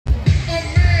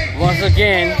Once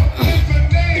again,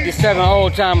 57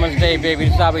 Old Timers Day, baby.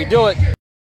 That's how we do it.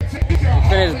 We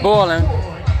finished boiling.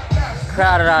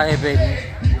 Crowded out here, baby.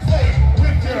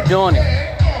 Keep doing it.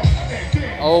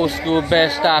 Old school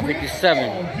best stop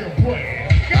 57.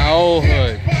 Our old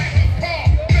hood.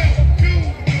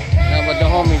 Nothing but the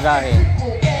homies out here.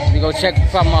 We go check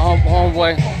for my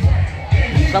homeboy.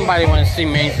 Somebody want to see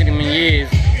me. Ain't seen him in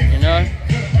years. You know?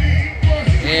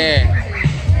 Yeah.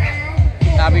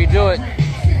 That's how we do it.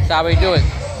 That's how we do it.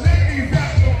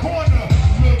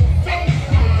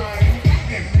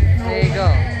 There you go.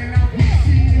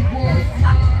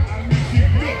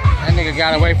 That nigga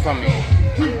got away from me.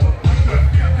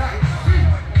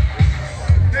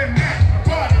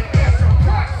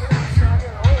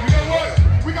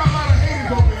 We got a lot of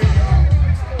haters over here, y'all.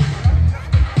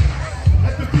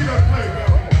 Let the beat us play, man.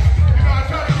 You know, I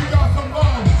try to give y'all some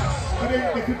love, but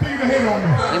they continue to hate on me.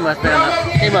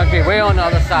 He must be way on the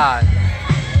other side.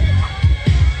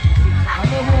 I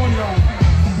love all y'all.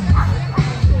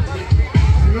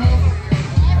 You know?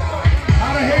 A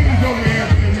lot of haters over here.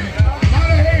 A lot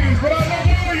of haters, but I love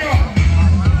all y'all.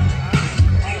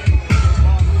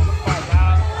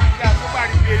 Got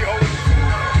somebody here over there.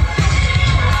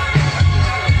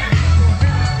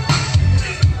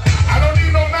 I don't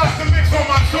need no master mix on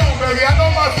my song, baby. I know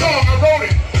my song. I wrote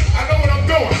it. I know what I'm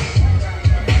doing.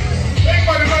 Make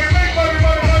money, money, make money,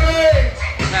 money, money.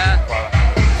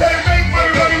 Say make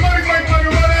money, money, money, make money,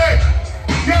 money.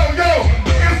 Yo, yo,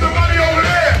 it's the money over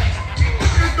there.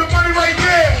 It's the money right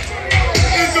there.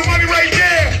 It's the money right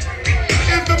there.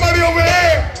 It's the money over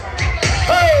there.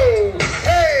 Ho,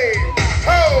 hey,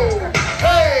 ho,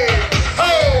 hey, ho,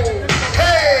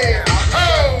 hey, ho,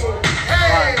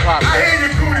 hey. I hear you,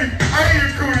 Cootie. I hear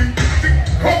you, Cootie. The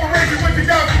corporation, what you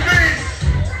got for me?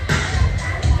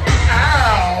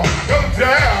 Ow, go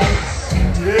down.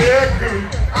 Yeah, Cootie.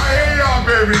 I hear y'all,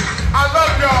 baby. I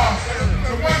love y'all.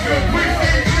 The ones who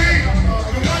appreciate me,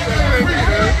 the ones who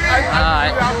appreciate me.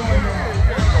 Alright.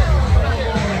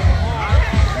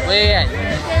 Where you at?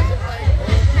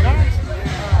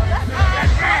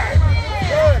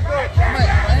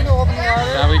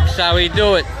 That's how we do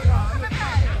it.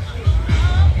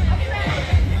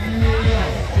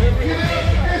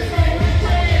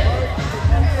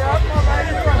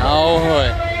 Oh,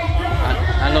 hood.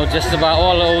 I know just about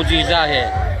all the OGs out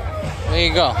here. There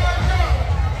you go.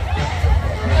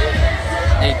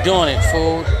 They doing it,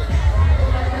 fool.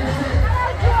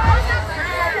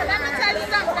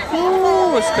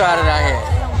 Ooh, it's crowded out here.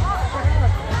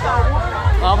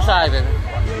 Oh, I'm sorry, baby.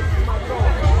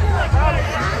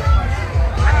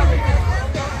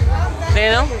 See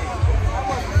them?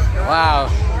 Wow.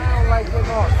 Let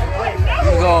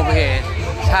me go over here.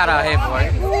 It's hot out here, boy.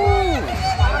 Ooh.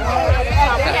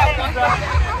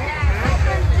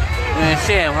 You didn't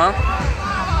see him, huh?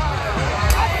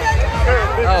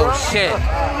 Oh, shit.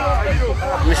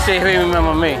 Let me see if he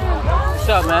remember me. What's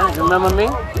up, man? You remember me? I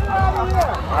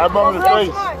remember the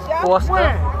face.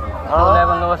 Forster,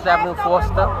 211 Lewis Avenue,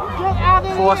 Forster.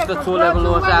 Forster, 211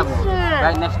 Lewis Avenue.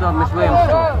 Right next door to Miss Williams'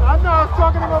 store. I know, I was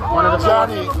talking about One of the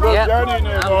Johnny. Yep. Johnny in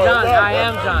there. I'm Johnny. I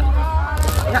am Johnny.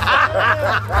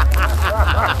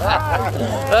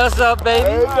 What's up, baby?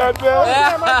 Hey, that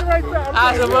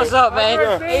I said, what's up, man?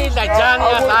 He's like, Johnny,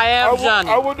 yes, I am Johnny.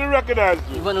 I wouldn't recognize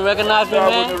you. You wouldn't recognize me,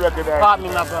 man? I wouldn't recognize you. Pardon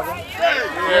me, my brother.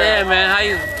 Yeah, man, how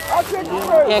you?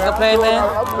 Can't complain, man?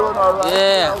 I'm doing all right.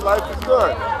 Yeah. Life is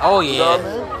good. Oh, yeah. You know what I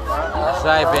mean? That's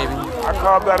right, baby. I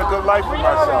carved out a good life for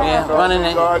myself. Yeah, so running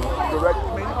it. God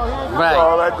directed me. Right.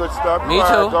 All that good stuff. Me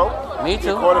too. Me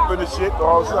too. Caught up in the shit,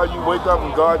 all of a sudden you wake up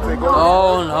and God take over.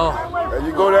 Oh, no. And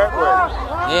you go that way.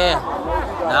 Yeah.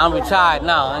 Now I'm retired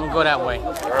now. I can go that way.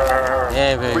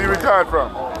 Yeah, baby. Where you retired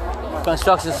from?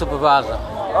 Construction supervisor.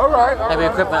 All right. Heavy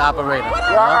equipment operator.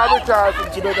 Yeah, I retired from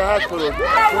Jamaica Hospital 2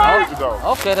 years ago.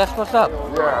 Okay, that's what's up.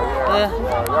 Yeah.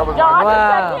 That was my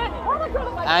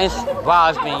Wow.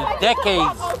 It's been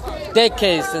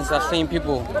decades since I've seen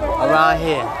people around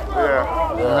here.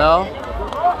 Yeah. You know?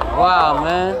 Wow,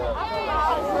 man.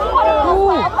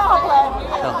 Ooh.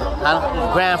 So,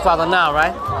 I'm grandfather now,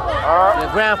 right?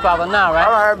 Your grandfather now, right? I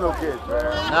don't have no kids, man.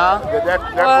 No?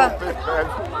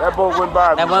 That boat went by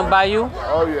me. That went by you?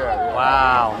 Oh, yeah.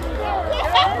 Wow.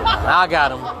 I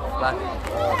got him.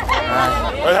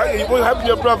 What happened to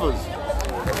your brothers?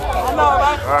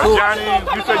 Johnny,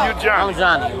 you said you Johnny. I'm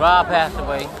Johnny. Rob passed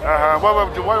away. What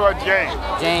about James?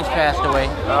 James passed away.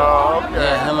 Oh,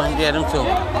 okay. Yeah, them two. It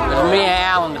was me and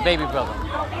Alan, the baby brother.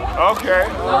 Okay,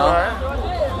 all right.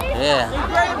 Yeah.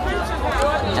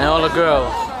 And all the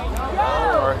girls.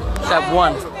 Except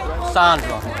one,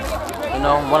 Sandra. You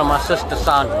know, one of my sisters,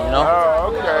 Sandra, you know?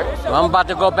 Oh, okay. So I'm about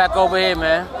to go back over here,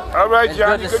 man. All right, It's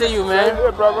Johnny. good to see you, man.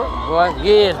 Here, brother. Boy,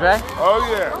 years, right? Oh,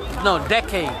 yeah. No,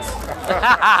 decades.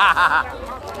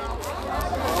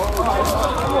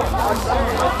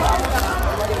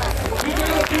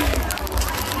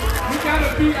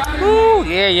 Woo,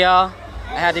 yeah, y'all.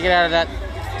 I had to get out of that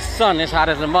sun. It's hot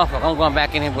as a motherfucker. I'm going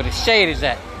back in here where the shade is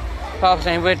at. Pops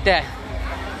ain't with that.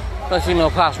 Plus, you know,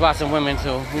 Pops watching women,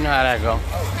 too. You know how that go.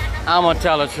 I'm gonna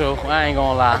tell the truth. I ain't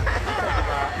gonna lie.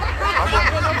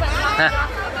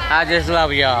 I just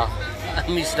love y'all. Let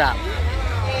me stop.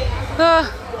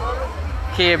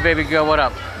 Kid, baby girl, what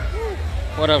up?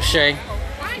 What up, Shay?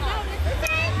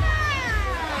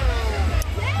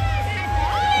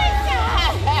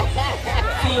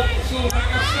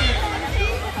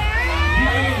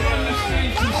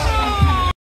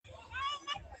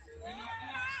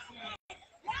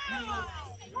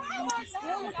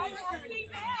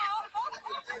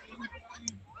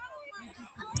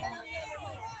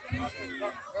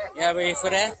 Y'all ready for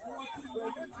that?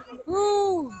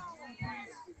 Woo!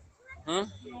 Huh?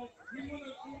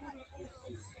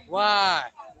 Why?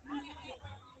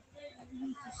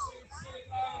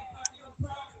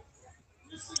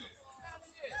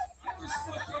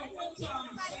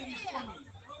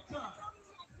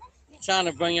 Trying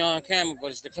to bring you on camera,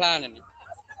 but it's declining it.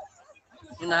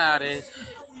 You know how it is.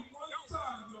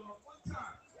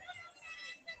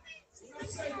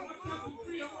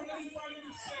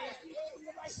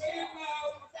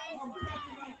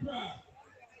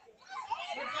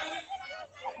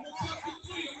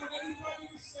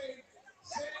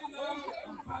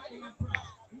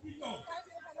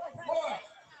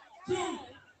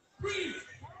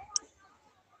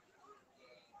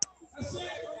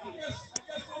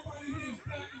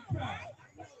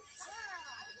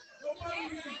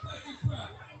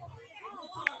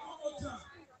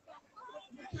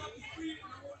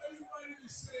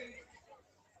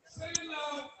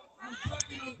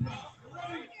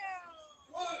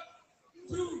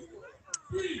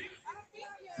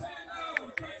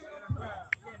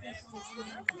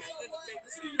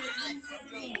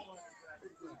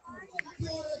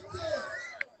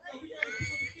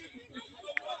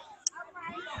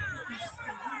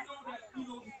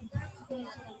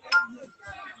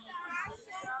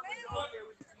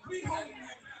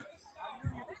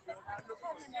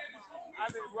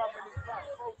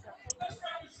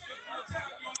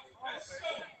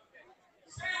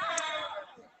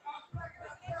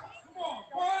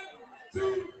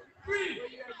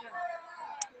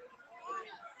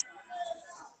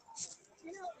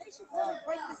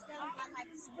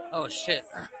 Oh shit.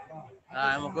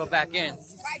 I'm gonna go back in.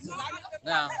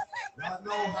 Now. Y'all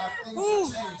know how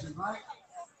things are changing, right?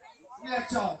 Yeah,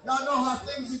 y'all know how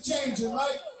things are changing,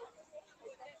 right?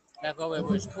 That go it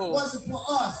was cool. It wasn't for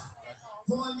us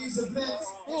doing these events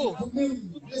in the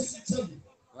community. Listen to me.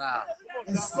 Wow.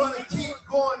 It's gonna keep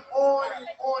going on and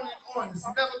on and on. It's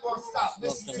never gonna stop.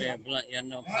 Listen to me. Blunt, y'all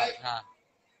know right?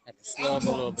 Have to slow up a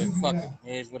little bit. Fuck it.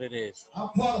 It is what it is. I'm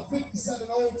part of 57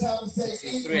 Old Timers Day.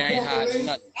 63 ain't high as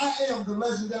nothing. I am the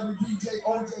legendary DJ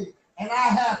OJ, and I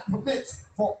have permits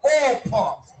for all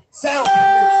parks. Sound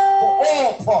permits for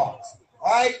all parks.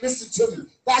 All right, listen to me.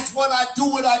 That's what I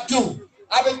do.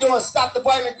 I've been doing Stop the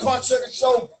Violent Concert and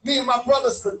Show, me and my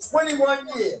brothers, for 21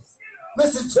 years.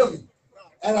 Listen to me.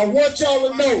 And I want y'all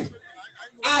to know,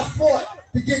 I fought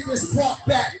to get this park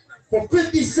back for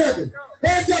 57.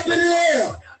 Hands up in the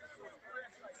air.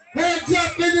 Hands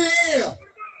up in the air.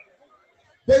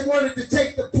 They wanted to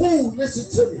take the pool, listen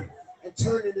to me, and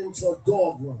turn it into a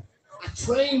dog run. I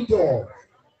train dogs,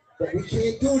 but we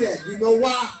can't do that. You know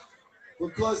why?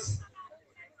 Because,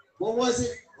 what was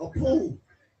it? A pool.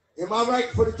 Am I right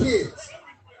for the kids?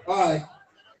 All right.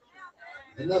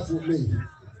 Enough with me.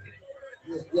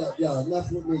 Yeah,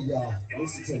 enough with me, y'all.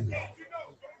 Listen to me.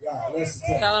 Y'all, listen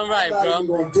to me. Tell them right, I'm not even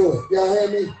gonna do it. Y'all hear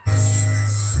me?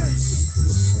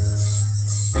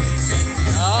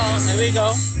 Oh, here we go.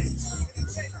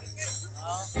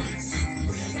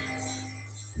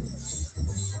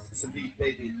 It's a beat,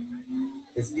 baby.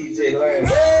 It's DJ Larry.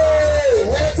 Hey,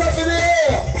 hands up in the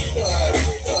air.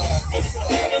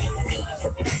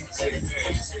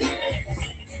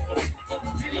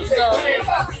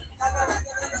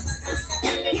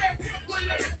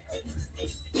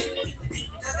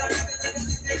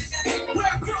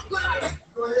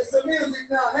 It's the music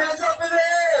now. Hands up in the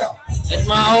air. It's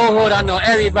my old hood. I know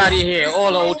everybody here.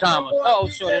 All the old timers. Oh,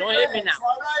 shorty, don't hit me now.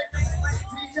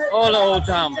 All the old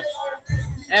timers.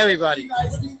 Everybody.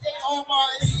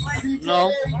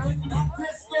 No.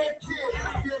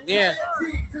 Yeah.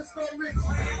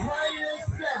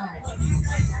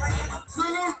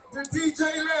 Salute to DJ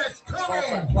Les. Come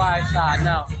on. Quiet side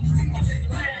now.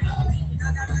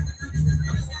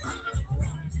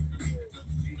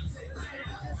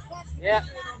 Yeah.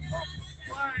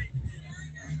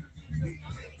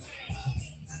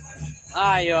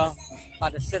 Alright, y'all.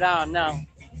 About to sit down now.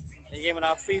 They giving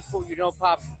out free food. You know,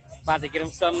 Pops about to get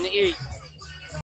him something to eat.